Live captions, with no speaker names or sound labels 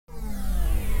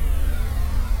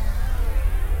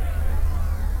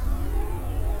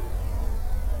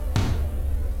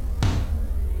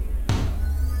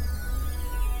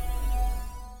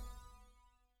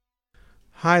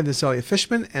Hi, this is Elliot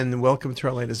Fishman, and welcome to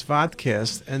our latest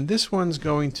vodcast. And this one's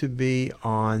going to be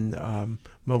on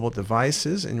mobile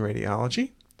devices in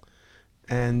radiology.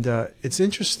 And it's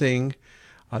interesting.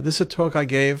 This is a talk I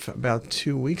gave about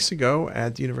 2 weeks ago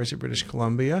at the University of British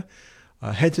Columbia,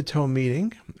 a head-to-toe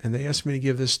meeting, and they asked me to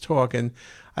give this talk, and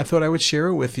I thought I would share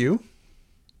it with you.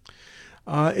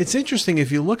 It's interesting,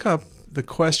 if you look up the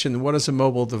question, what is a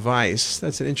mobile device?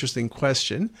 That's an interesting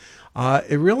question.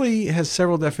 It really has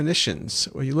several definitions.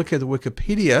 When you look at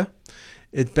Wikipedia,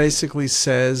 it basically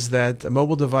says that a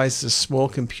mobile device is a small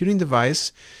computing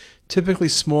device, typically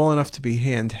small enough to be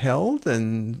handheld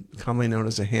and commonly known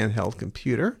as a handheld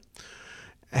computer,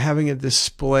 having a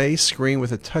display screen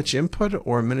with a touch input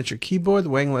or a miniature keyboard,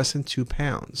 weighing less than 2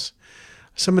 pounds.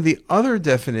 Some of the other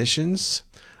definitions: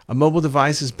 a mobile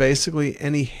device is basically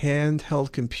any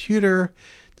handheld computer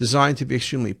designed to be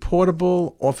extremely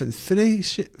portable, often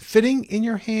fitting in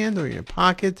your hand or in your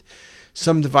pocket.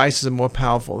 Some devices are more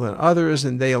powerful than others,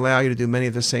 and they allow you to do many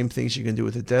of the same things you can do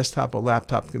with a desktop or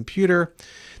laptop computer.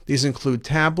 These include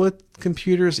tablet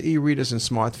computers, e-readers, and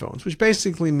smartphones, which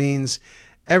basically means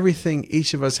everything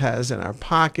each of us has in our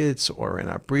pockets or in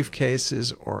our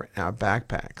briefcases or in our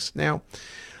backpacks. Now,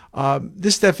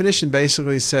 this definition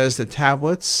basically says that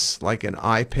tablets, like an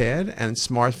iPad, and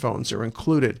smartphones are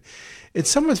included. It's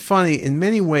somewhat funny in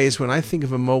many ways. When I think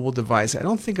of a mobile device, I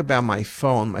don't think about my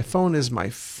phone. My phone is my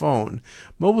phone.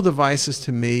 Mobile devices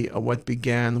to me are what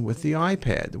began with the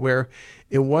iPad, where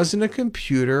it wasn't a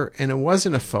computer and it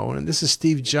wasn't a phone. And this is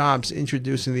Steve Jobs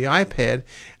introducing the iPad.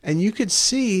 And you could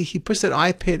see he puts that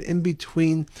iPad in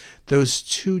between those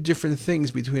two different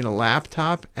things, between a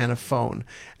laptop and a phone.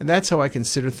 And that's how I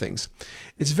consider things.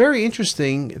 It's very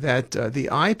interesting that the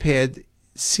iPad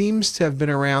seems to have been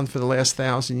around for the last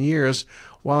 1,000 years,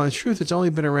 while in truth it's only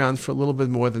been around for a little bit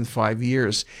more than 5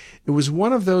 years. It was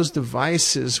one of those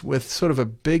devices with sort of a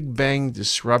big bang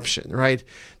disruption, right?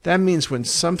 That means when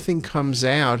something comes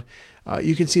out,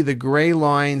 you can see the gray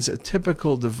lines. A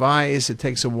typical device, it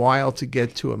takes a while to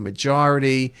get to a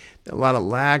majority, a lot of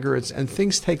laggards, and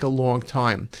things take a long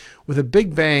time. With a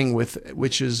big bang,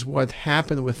 which is what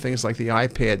happened with things like the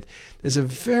iPad, there's a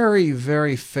very,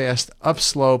 very fast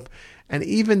upslope, and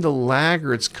even the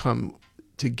laggards come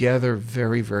together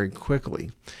very, very quickly.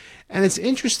 And it's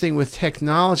interesting with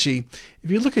technology.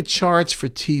 If you look at charts for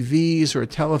TVs or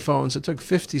telephones, it took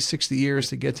 50, 60 years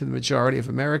to get to the majority of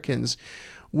Americans.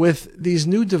 With these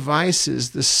new devices,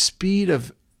 the speed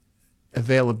of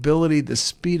availability, the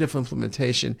speed of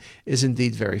implementation is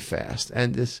indeed very fast.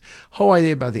 And this whole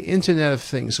idea about the Internet of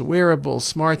Things, wearables,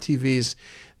 smart TVs,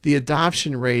 the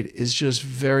adoption rate is just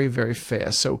very, very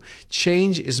fast. So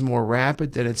change is more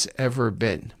rapid than it's ever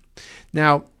been.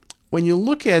 Now, when you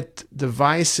look at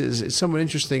devices, it's somewhat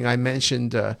interesting. I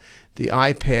mentioned the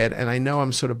iPad, and I know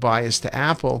I'm sort of biased to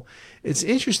Apple. It's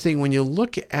interesting when you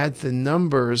look at the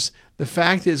numbers. The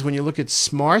fact is, when you look at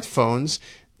smartphones,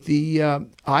 the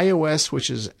iOS, which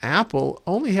is Apple,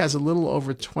 only has a little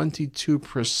over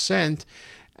 22%,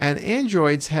 and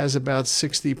Android's has about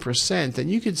 60%.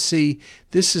 And you can see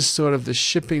this is sort of the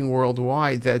shipping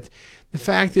worldwide, that the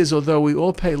fact is, although we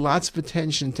all pay lots of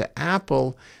attention to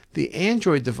Apple, the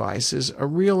Android devices are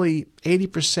really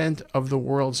 80% of the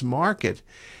world's market.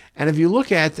 And if you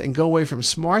look at and go away from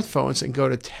smartphones and go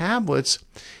to tablets,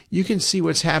 you can see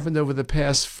what's happened over the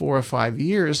past 4 or 5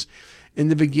 years. In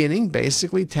the beginning,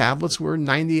 basically, tablets were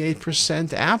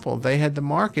 98% Apple. They had the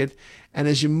market. And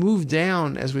as you move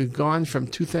down, as we've gone from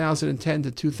 2010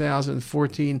 to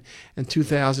 2014 and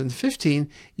 2015,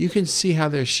 you can see how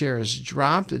their share has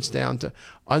dropped. It's down to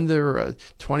under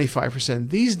 25%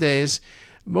 these days.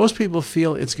 Most people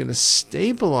feel it's going to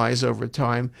stabilize over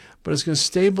time, but it's going to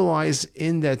stabilize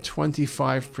in that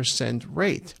 25%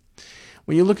 rate.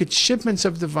 When you look at shipments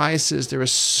of devices, there are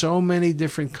so many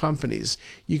different companies.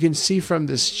 You can see from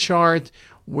this chart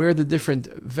where the different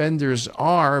vendors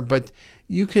are, but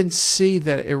you can see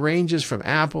that it ranges from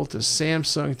Apple to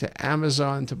Samsung to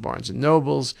Amazon to Barnes &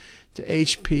 Nobles to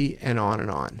HP and on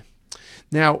and on.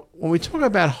 Now, when we talk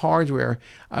about hardware,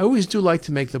 I always do like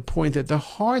to make the point that the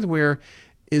hardware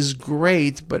is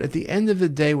great, but at the end of the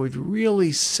day, what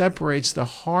really separates the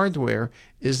hardware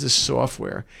is the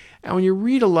software. And when you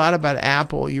read a lot about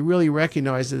Apple, you really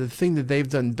recognize that the thing that they've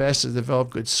done best is develop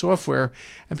good software.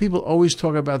 And people always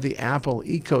talk about the Apple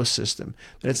ecosystem,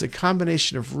 that it's a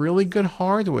combination of really good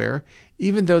hardware,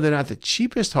 even though they're not the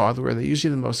cheapest hardware, they're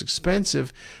usually the most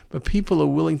expensive, but people are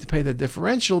willing to pay the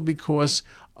differential because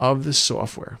of the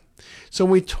software. So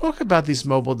when we talk about these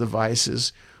mobile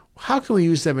devices, how can we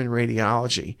use them in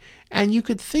radiology? And you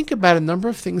could think about a number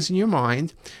of things in your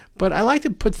mind, but I like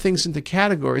to put things into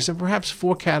categories, and perhaps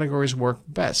 4 categories work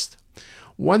best.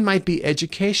 One might be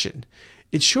education.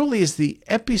 It surely is the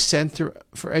epicenter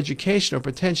for education, or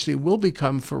potentially will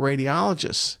become for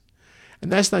radiologists.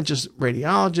 And that's not just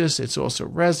radiologists, it's also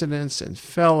residents and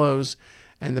fellows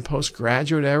and the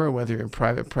postgraduate era, whether you're in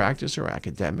private practice or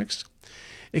academics.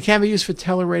 It can be used for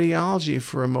teleradiology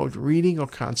for remote reading or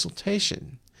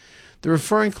consultation. The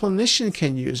referring clinician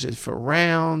can use it for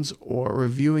rounds or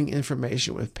reviewing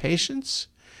information with patients,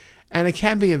 and it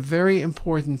can be a very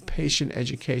important patient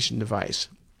education device.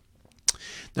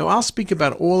 Now, I'll speak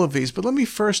about all of these, but let me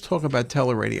first talk about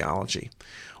teleradiology.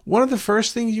 One of the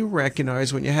first things you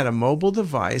recognize when you had a mobile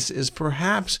device is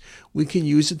perhaps we can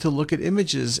use it to look at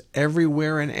images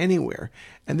everywhere and anywhere.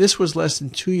 And this was less than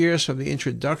 2 years from the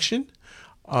introduction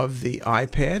of the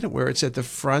iPad, where it's at the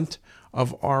front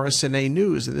of RSNA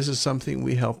News. And this is something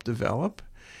we helped develop.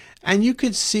 And you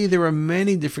could see there are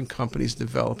many different companies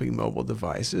developing mobile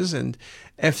devices, and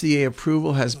FDA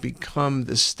approval has become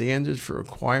the standard for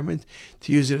requirement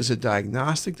to use it as a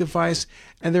diagnostic device.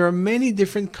 And there are many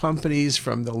different companies,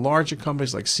 from the larger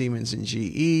companies like Siemens and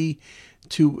GE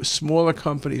to smaller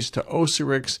companies to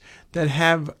Osirix, that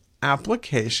have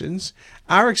applications.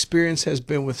 Our experience has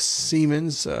been with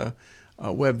Siemens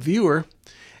Web Viewer.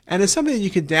 And it's something that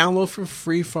you can download for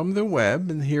free from the web.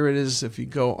 And here it is if you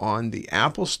go on the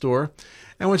Apple Store.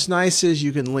 And what's nice is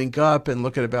you can link up and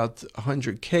look at about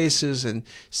 100 cases and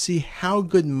see how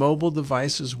good mobile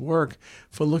devices work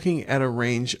for looking at a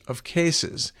range of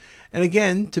cases. And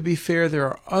again, to be fair, there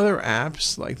are other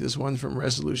apps like this one from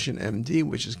Resolution MD,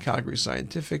 which is Calgary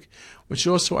Scientific, which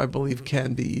also I believe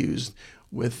can be used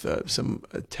with some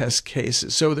test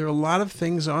cases. So there are a lot of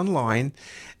things online.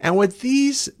 And what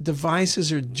these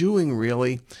devices are doing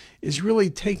really is really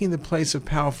taking the place of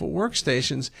powerful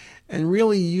workstations and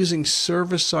really using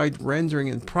server-side rendering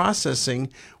and processing,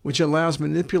 which allows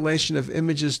manipulation of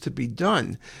images to be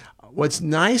done. What's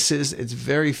nice is it's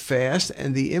very fast,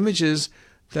 and the images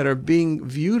that are being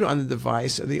viewed on the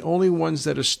device are the only ones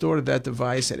that are stored at that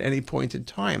device at any point in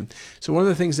time. So one of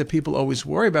the things that people always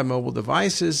worry about mobile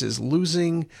devices is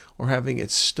losing or having it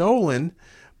stolen.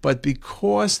 But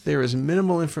because there is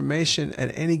minimal information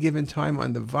at any given time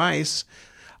on the device,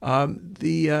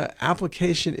 the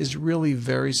application is really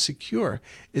very secure.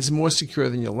 It's more secure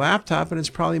than your laptop, and it's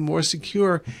probably more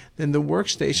secure than the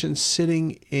workstation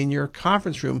sitting in your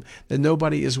conference room that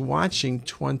nobody is watching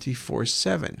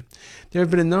 24/7. There have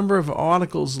been a number of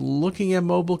articles looking at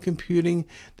mobile computing.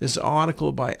 This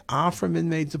article by Offerman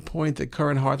made the point that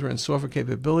current hardware and software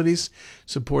capabilities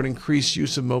support increased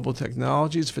use of mobile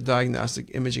technologies for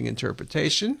diagnostic imaging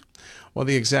interpretation. While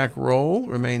the exact role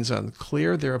remains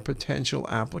unclear, there are potential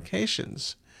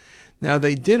applications. Now,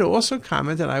 they did also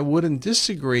comment, and I wouldn't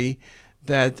disagree,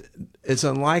 that it's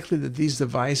unlikely that these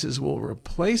devices will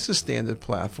replace the standard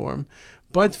platform,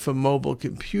 but for mobile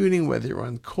computing, whether you're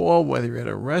on call, whether you're at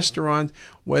a restaurant,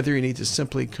 whether you need to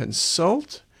simply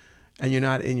consult and you're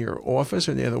not in your office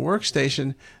or near the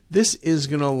workstation, this is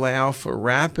going to allow for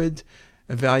rapid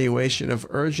evaluation of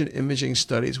urgent imaging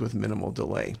studies with minimal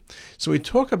delay. So we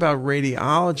talk about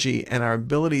radiology, and our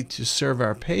ability to serve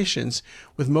our patients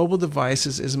with mobile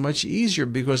devices is much easier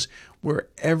because we're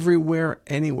everywhere,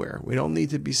 anywhere. We don't need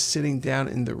to be sitting down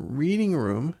in the reading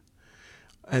room,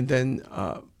 and then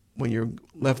when you're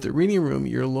left the reading room,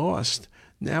 you're lost.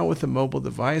 Now with a mobile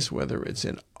device, whether it's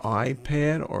an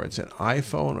iPad or it's an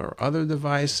iPhone or other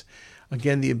device,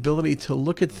 again, the ability to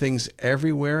look at things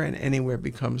everywhere and anywhere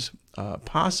becomes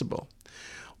possible.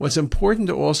 What's important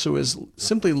also is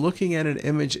simply looking at an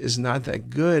image is not that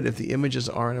good if the images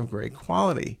aren't of great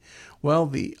quality. Well,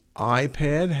 the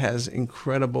iPad has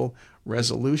incredible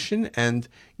resolution, and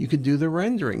you can do the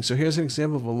rendering. So here's an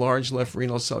example of a large left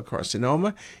renal cell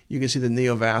carcinoma. You can see the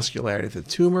neovascularity of the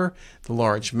tumor, the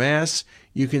large mass.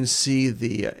 You can see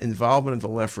the involvement of the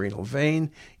left renal vein.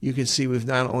 You can see we've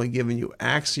not only given you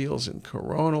axials and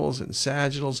coronals and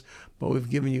sagittals, but we've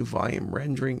given you volume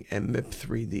rendering and MIP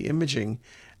 3D imaging.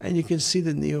 And you can see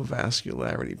the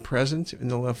neovascularity present in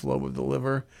the left lobe of the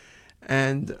liver.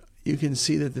 And you can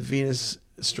see that the venous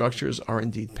structures are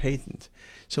indeed patent.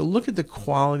 So look at the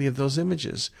quality of those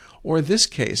images. Or in this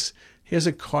case, here's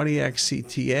a cardiac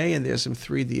CTA, and there's some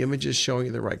 3D images showing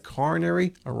you the right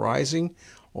coronary arising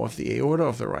off the aorta,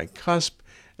 off the right cusp.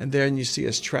 And then you see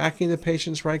us tracking the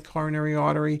patient's right coronary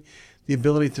artery. The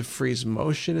ability to freeze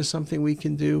motion is something we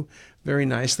can do, very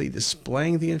nicely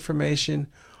displaying the information.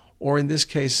 Or in this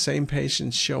case, same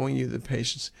patient showing you the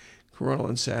patient's coronal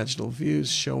and sagittal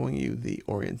views, showing you the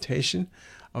orientation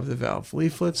of the valve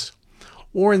leaflets.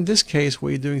 Or in this case,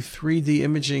 where you're doing 3D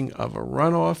imaging of a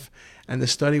runoff, and the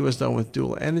study was done with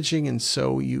dual imaging, and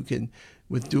so you can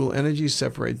with dual energy,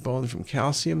 separate bone from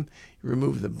calcium. You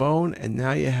remove the bone, and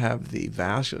now you have the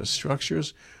vascular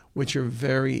structures, which are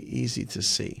very easy to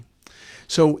see.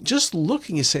 So just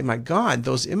looking, you say, my God,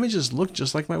 those images look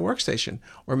just like my workstation,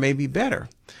 or maybe better.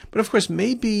 But of course,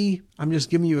 maybe I'm just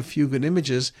giving you a few good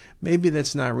images. Maybe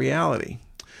that's not reality.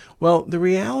 Well, the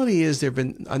reality is there have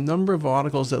been a number of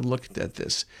articles that looked at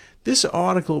this. This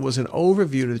article was an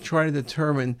overview to try to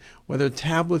determine whether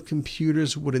tablet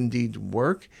computers would indeed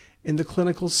work in the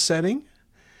clinical setting.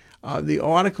 The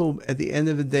article, at the end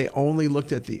of the day, only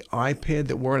looked at the iPad.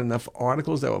 There weren't enough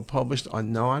articles that were published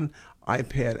on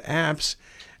non-iPad apps.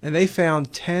 And they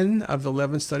found 10 of the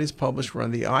 11 studies published were on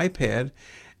the iPad.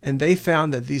 And they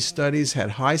found that these studies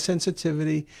had high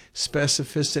sensitivity,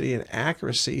 specificity, and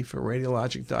accuracy for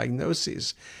radiologic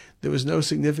diagnoses. There was no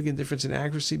significant difference in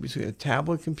accuracy between a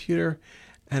tablet computer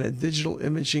and a digital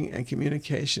imaging and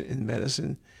communication in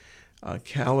medicine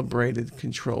calibrated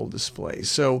control display.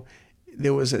 So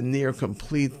there was a near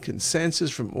complete consensus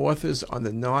from authors on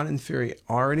the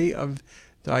non-inferiority of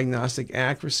diagnostic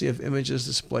accuracy of images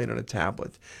displayed on a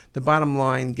tablet. The bottom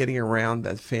line, getting around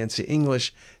that fancy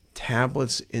English,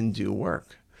 tablets do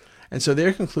work. And so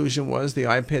their conclusion was the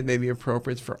iPad may be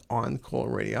appropriate for on-call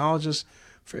radiologists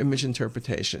for image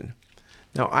interpretation.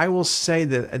 Now, I will say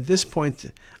that at this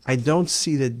point, I don't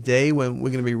see the day when we're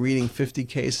going to be reading 50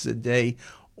 cases a day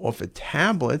off a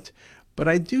tablet, but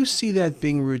I do see that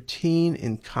being routine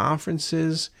in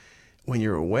conferences, when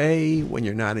you're away, when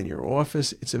you're not in your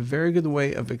office. It's a very good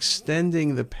way of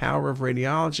extending the power of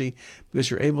radiology because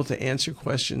you're able to answer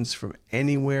questions from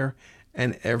anywhere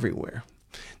and everywhere.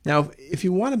 Now, if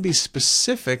you want to be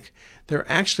specific, there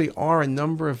actually are a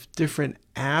number of different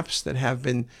apps that have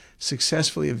been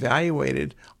successfully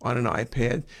evaluated on an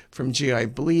iPad, from GI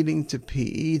bleeding to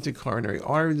PE to coronary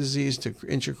artery disease to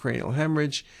intracranial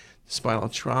hemorrhage, spinal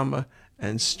trauma,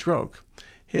 and stroke.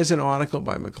 Here's an article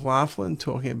by McLaughlin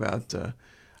talking about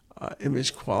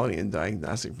image quality and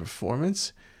diagnostic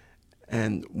performance.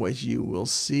 And what you will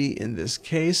see in this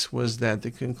case was that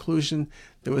the conclusion,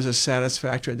 there was a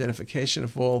satisfactory identification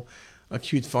of all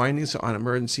acute findings on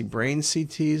emergency brain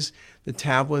CTs. The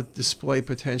tablet display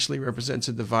potentially represents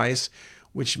a device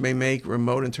which may make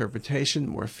remote interpretation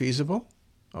more feasible.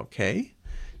 Okay.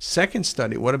 Second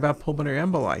study, what about pulmonary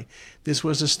emboli? This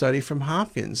was a study from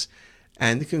Hopkins.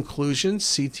 And the conclusion,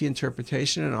 CT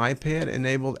interpretation on iPad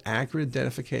enabled accurate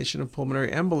identification of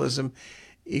pulmonary embolism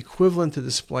equivalent to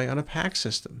display on a PAC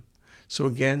system. So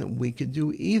again, we could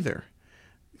do either.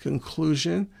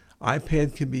 Conclusion,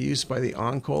 iPad can be used by the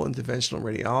on-call interventional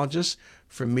radiologist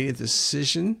for immediate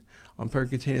decision on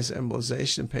percutaneous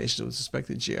embolization in patients with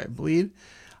suspected GI bleed.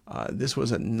 This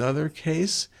was another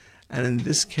case, and in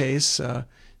this case,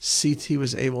 CT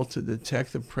was able to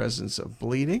detect the presence of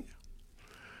bleeding.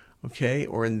 Okay,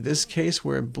 or in this case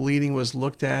where bleeding was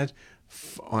looked at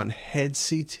on head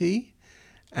CT,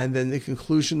 and then the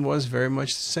conclusion was very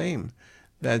much the same,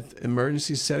 that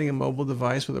emergency setting a mobile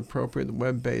device with appropriate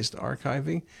web-based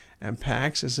archiving and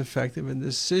PACS is effective in the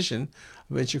decision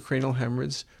of intracranial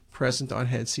hemorrhage present on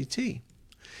head CT.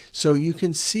 So you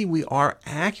can see we are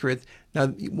accurate. Now,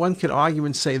 one could argue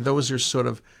and say those are sort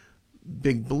of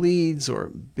big bleeds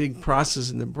or big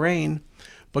processes in the brain,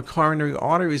 but coronary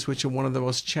arteries, which are one of the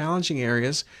most challenging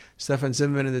areas, Stefan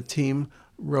Zimmerman and the team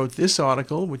wrote this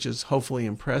article, which is hopefully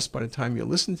impressed by the time you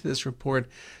listen to this report,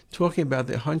 talking about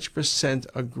the 100%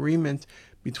 agreement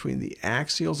between the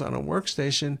axials on a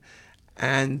workstation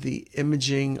and the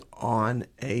imaging on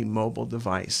a mobile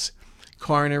device.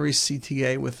 Coronary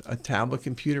CTA with a tablet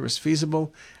computer is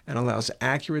feasible and allows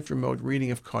accurate remote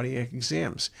reading of cardiac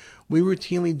exams. We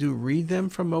routinely do read them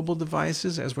from mobile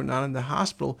devices as we're not in the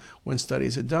hospital when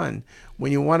studies are done.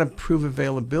 When you want to prove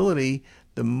availability,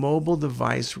 the mobile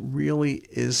device really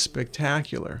is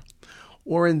spectacular.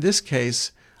 Or in this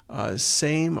case,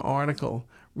 same article,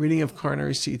 reading of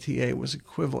coronary CTA was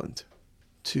equivalent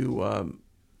to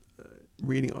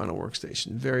reading on a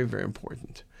workstation. Very, very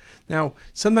important. Now,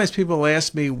 sometimes people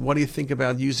ask me, what do you think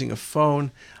about using a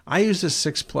phone? I use the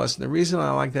 6 Plus, and the reason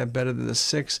I like that better than the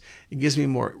 6, it gives me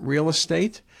more real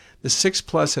estate. The 6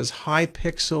 Plus has high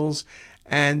pixels,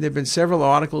 and there have been several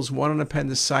articles, one on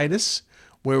appendicitis,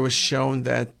 where it was shown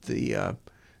that the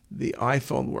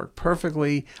iPhone worked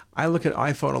perfectly. I look at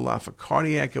iPhone a lot for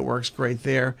cardiac. It works great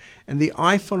there. And the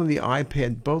iPhone and the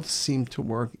iPad both seem to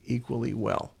work equally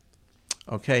well.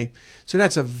 Okay, so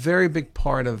that's a very big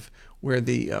part of where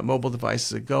the mobile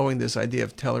devices are going, this idea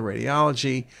of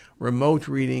teleradiology, remote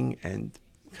reading, and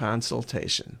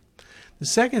consultation. The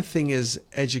second thing is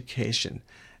education.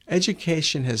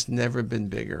 Education has never been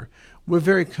bigger. We're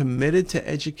very committed to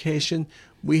education.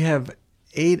 We have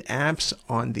 8 apps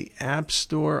on the App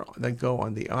Store that go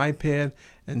on the iPad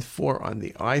and 4 on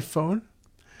the iPhone.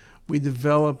 We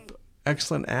develop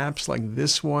excellent apps like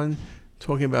this one,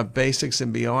 talking about basics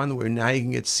and beyond, where now you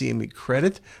can get CME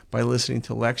credit by listening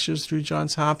to lectures through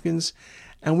Johns Hopkins.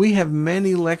 And we have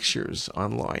many lectures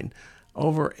online,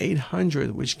 over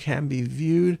 800, which can be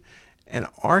viewed and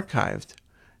archived,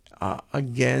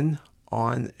 again,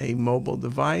 on a mobile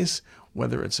device,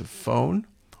 whether it's a phone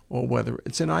or whether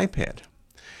it's an iPad.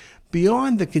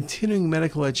 Beyond the continuing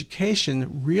medical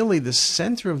education, really the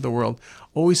center of the world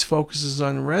always focuses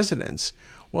on residents.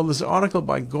 Well, this article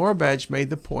by Gorbach made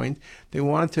the point they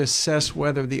wanted to assess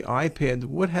whether the iPad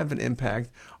would have an impact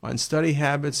on study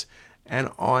habits and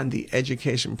on the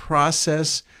education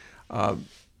process.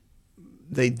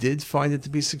 They did find it to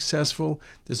be successful.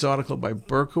 This article by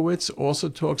Berkowitz also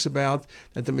talks about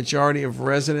that the majority of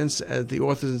residents at the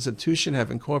author's institution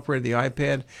have incorporated the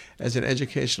iPad as an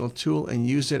educational tool and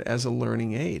use it as a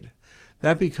learning aid.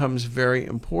 That becomes very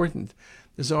important.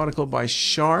 This article by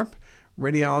Sharp,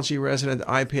 Radiology Resident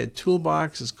iPad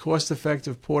Toolbox, is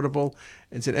cost-effective, portable.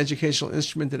 It's an educational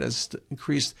instrument that has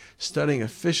increased studying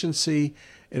efficiency.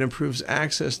 It improves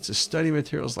access to study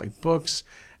materials like books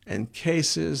and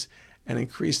cases, and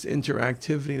increased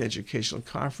interactivity in educational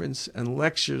conference and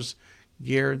lectures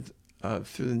geared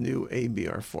through the new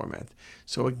ABR format.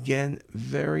 So again,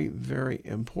 very, very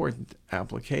important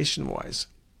application-wise.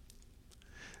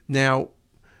 Now,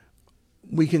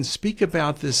 we can speak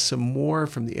about this some more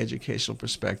from the educational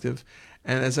perspective.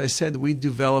 And as I said, we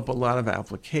develop a lot of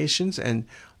applications, and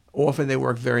often they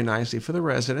work very nicely for the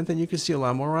resident, and you can see a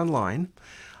lot more online.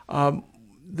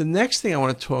 The next thing I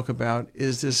want to talk about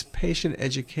is this patient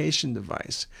education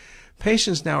device.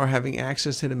 Patients now are having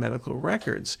access to the medical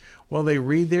records. Well, they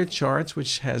read their charts,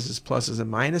 which has its pluses and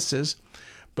minuses,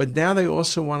 but now they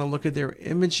also want to look at their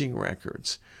imaging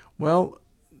records. Well,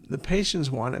 the patients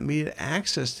want immediate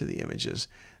access to the images.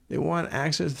 They want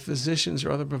access to physicians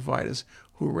or other providers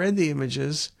who read the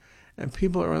images, and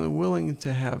people are unwilling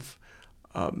to have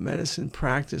medicine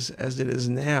practice as it is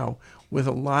now with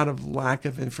a lot of lack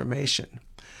of information.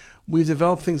 We've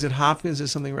developed things at Hopkins.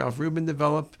 There's something Ralph Rubin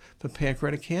developed for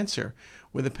pancreatic cancer,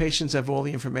 where the patients have all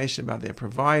the information about their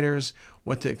providers,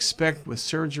 what to expect with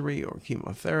surgery or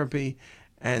chemotherapy,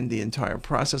 and the entire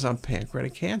process on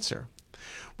pancreatic cancer.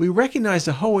 We recognize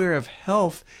the whole area of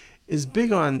health is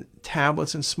big on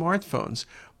tablets and smartphones.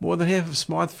 More than half of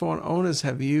smartphone owners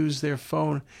have used their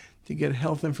phone to get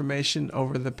health information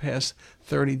over the past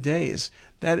 30 days.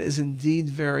 That is indeed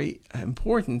very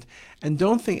important. And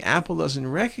don't think Apple doesn't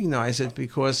recognize it,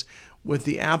 because with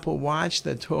the Apple Watch,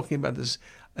 they're talking about this.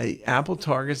 Apple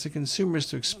targets the consumers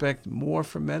to expect more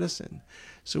from medicine.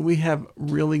 So we have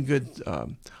really good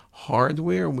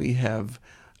hardware. We have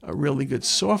really good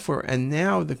software. And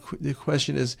now the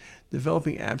question is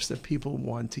developing apps that people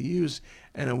want to use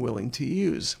and are willing to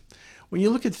use. When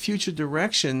you look at future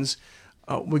directions,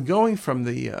 we're going from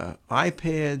the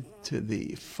iPad to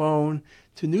the phone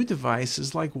to new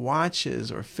devices like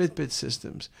watches or Fitbit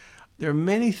systems. There are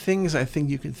many things I think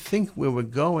you can think where we're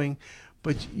going,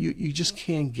 but you just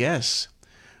can't guess.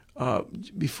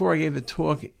 Before I gave the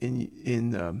talk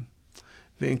in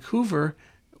Vancouver,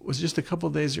 it was just a couple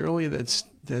of days earlier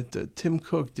that Tim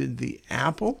Cook did the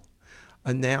Apple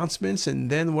announcements,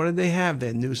 and then what did they have? They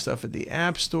had new stuff at the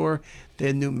App Store. They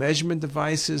had new measurement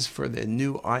devices for their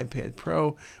new iPad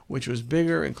Pro, which was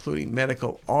bigger, including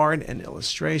medical art and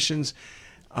illustrations,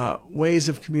 ways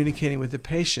of communicating with the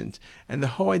patient. And the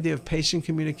whole idea of patient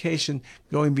communication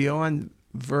going beyond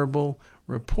verbal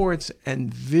reports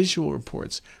and visual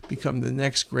reports become the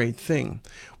next great thing.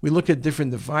 We look at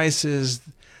different devices.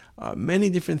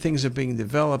 Many different things are being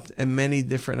developed and many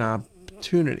different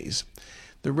opportunities.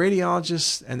 The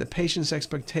radiologists and the patient's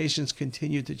expectations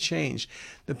continue to change.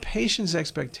 The patient's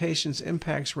expectations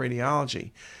impacts radiology.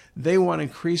 They want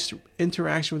increased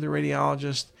interaction with the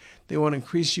radiologist. They want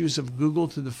increased use of Google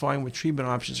to define what treatment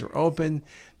options are open.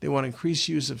 They want increased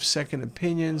use of second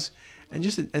opinions. And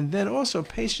then also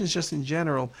patients just in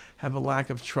general have a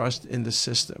lack of trust in the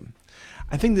system.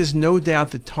 I think there's no doubt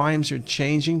that times are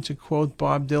changing, to quote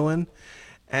Bob Dylan.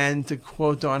 And to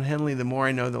quote Don Henley, the more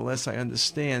I know, the less I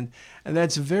understand. And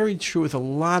that's very true with a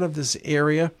lot of this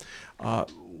area.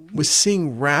 We're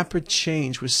seeing rapid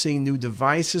change. We're seeing new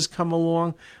devices come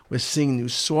along. We're seeing new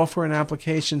software and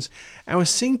applications. And we're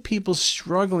seeing people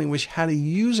struggling with how to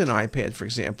use an iPad, for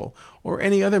example, or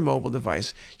any other mobile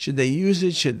device. Should they use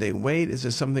it? Should they wait? Is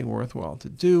there something worthwhile to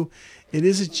do? It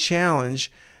is a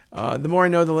challenge. The more I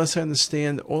know, the less I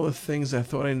understand. All the things I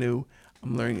thought I knew,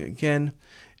 I'm learning again,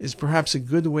 is perhaps a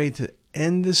good way to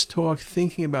end this talk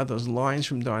thinking about those lines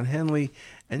from Don Henley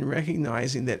and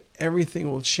recognizing that everything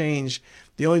will change.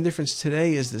 The only difference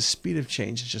today is the speed of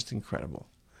change is just incredible.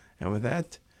 And with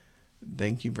that,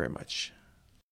 thank you very much.